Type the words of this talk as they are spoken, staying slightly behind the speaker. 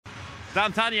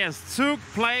Tangnes, Zug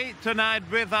play tonight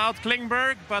without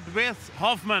Klingberg, but with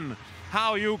Hofmann.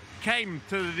 How you came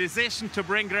to the decision to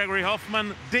bring Gregory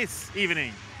Hofmann this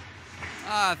evening?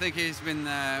 I think he's been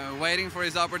waiting for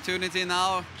his opportunity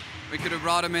now. We could have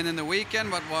brought him in the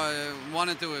weekend, but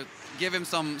wanted to give him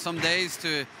some days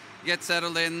to get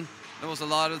settled in. There was a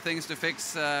lot of things to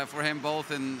fix for him,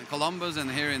 both in Columbus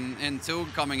and here in Zug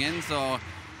coming in. So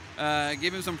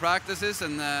give him some practices,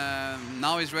 and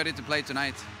now he's ready to play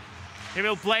tonight. He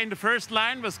will play in the first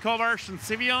line with Kovacs and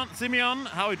Simeon,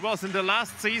 how it was in the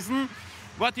last season.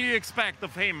 What do you expect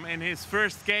of him in his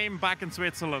first game back in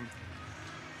Switzerland?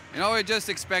 You know, we just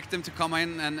expect him to come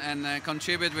in and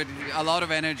contribute with a lot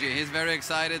of energy. He's very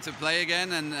excited to play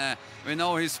again, and we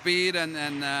know his speed and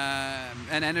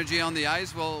energy on the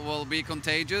ice will be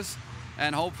contagious.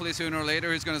 And hopefully sooner or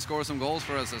later he's going to score some goals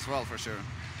for us as well, for sure.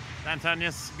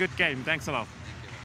 Tangnes, good game. Thanks a lot.